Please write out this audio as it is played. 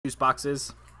juice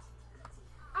boxes.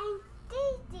 I'm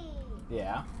Daisy.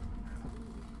 Yeah.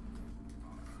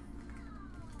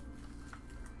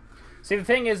 See, the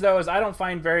thing is, though, is I don't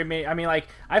find very many... I mean, like,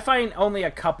 I find only a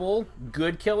couple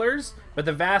good killers, but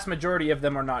the vast majority of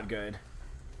them are not good.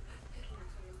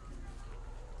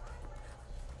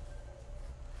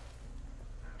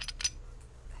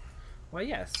 Well,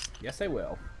 yes. Yes, I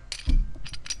will.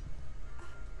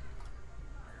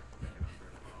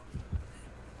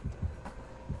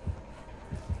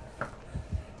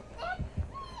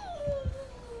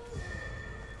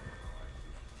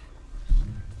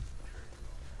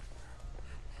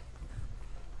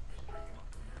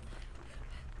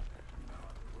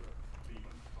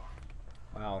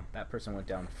 Wow, that person went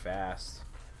down fast.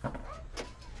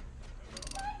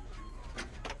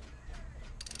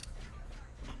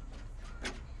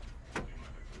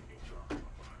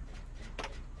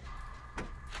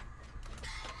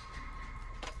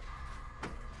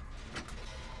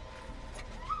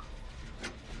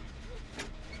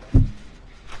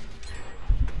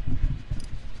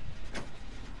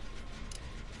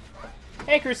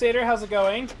 Hey, Crusader, how's it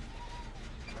going?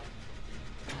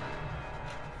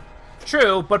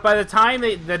 True, but by the time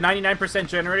the 99%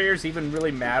 generators even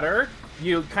really matter,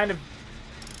 you kind of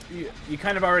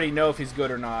already know if he's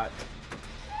good or not.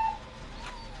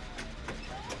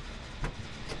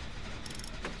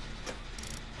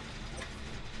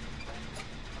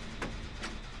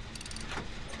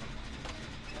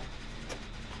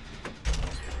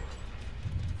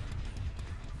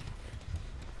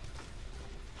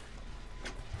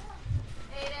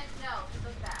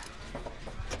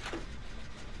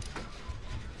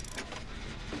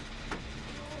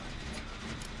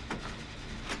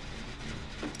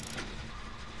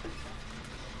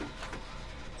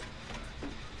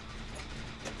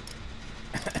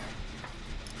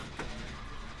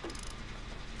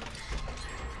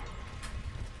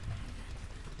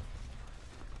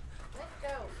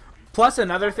 Plus,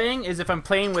 another thing is if I'm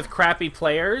playing with crappy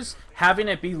players, having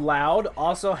it be loud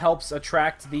also helps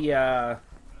attract the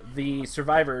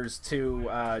survivors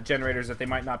to generators that they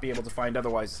might not be able to find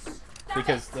otherwise,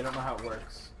 because they don't know how it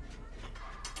works.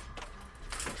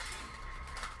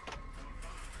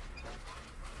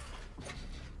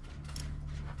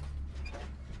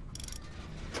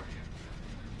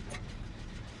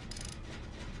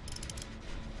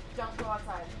 Don't go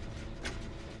outside.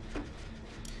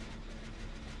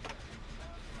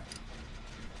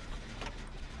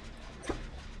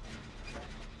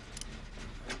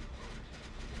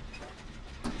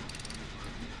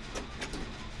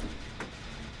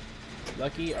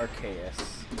 Lucky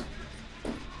Arceus.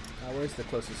 Where's the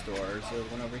closest door? Is there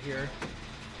one over here?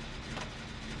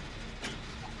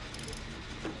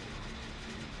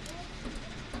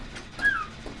 There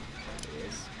it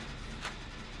is.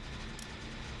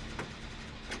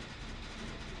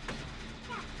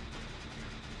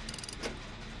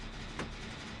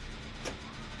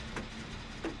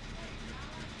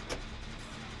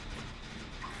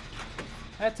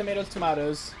 Tomatoes,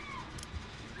 tomatoes.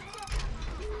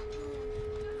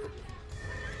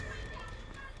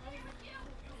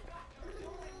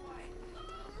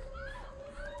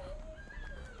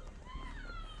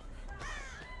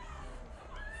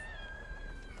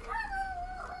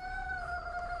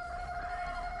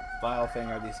 Vile thing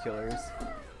are these killers.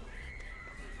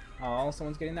 Oh,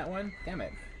 someone's getting that one? Damn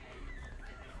it.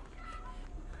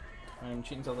 I'm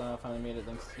cheating until I finally made it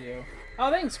thanks to you.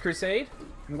 Oh, thanks, Crusade.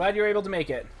 I'm glad you were able to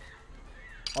make it.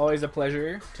 Always a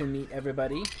pleasure to meet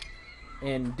everybody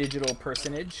in digital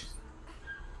personage.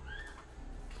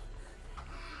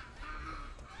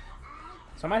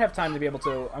 So I might have time to be able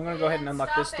to... I'm going to go ahead and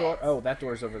unlock this door. Oh, that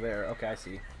door's over there. Okay, I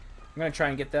see. I'm going to try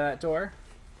and get that door.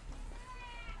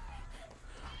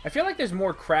 I feel like there's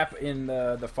more crap in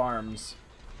the farms.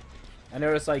 I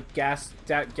noticed like gas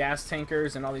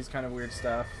tankers and all these kind of weird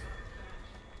stuff.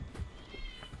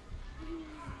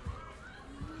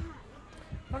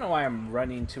 I don't know why I'm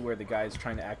running to where the guy's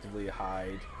trying to actively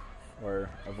hide or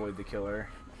avoid the killer.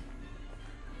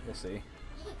 We'll see.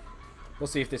 We'll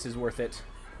see if this is worth it.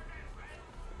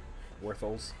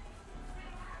 Worthles.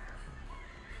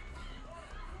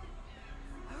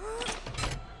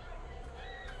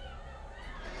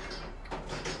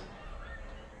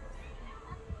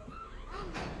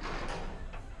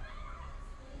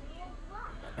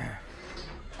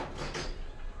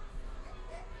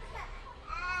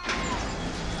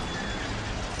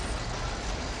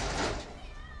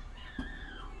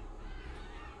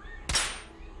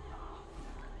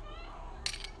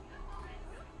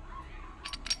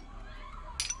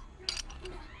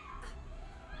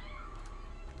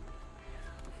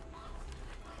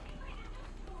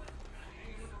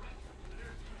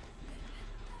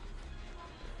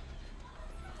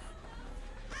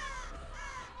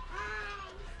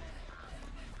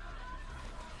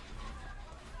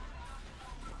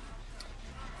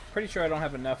 Pretty sure I don't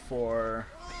have enough for...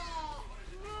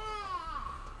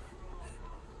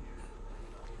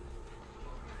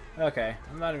 Okay,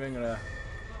 I'm not even gonna...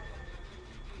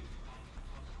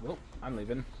 Whoop, I'm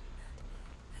leaving.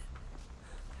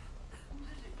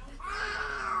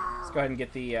 Let's go ahead and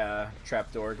get the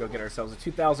trapdoor, go get ourselves a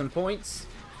 2,000 points.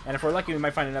 And if we're lucky, we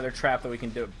might find another trap that we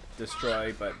can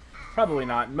destroy, but probably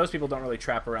not. Most people don't really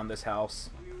trap around this house.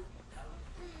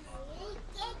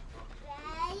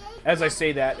 As I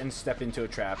say that and step into a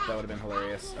trap, that would have been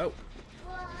hilarious. Oh,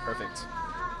 perfect.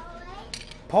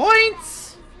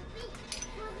 Points!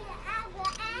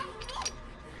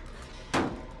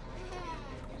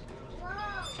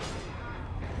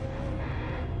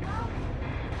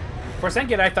 For a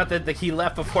second, I thought that he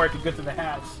left before I could go to the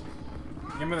hatch.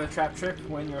 Remember the trap trick?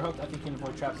 When you're hooked, I think you can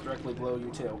avoid traps directly below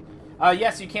you, too.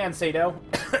 Yes, you can, Sato.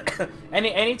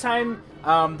 Anytime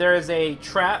there is a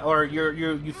trap, or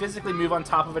you physically move on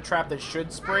top of a trap that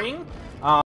should spring,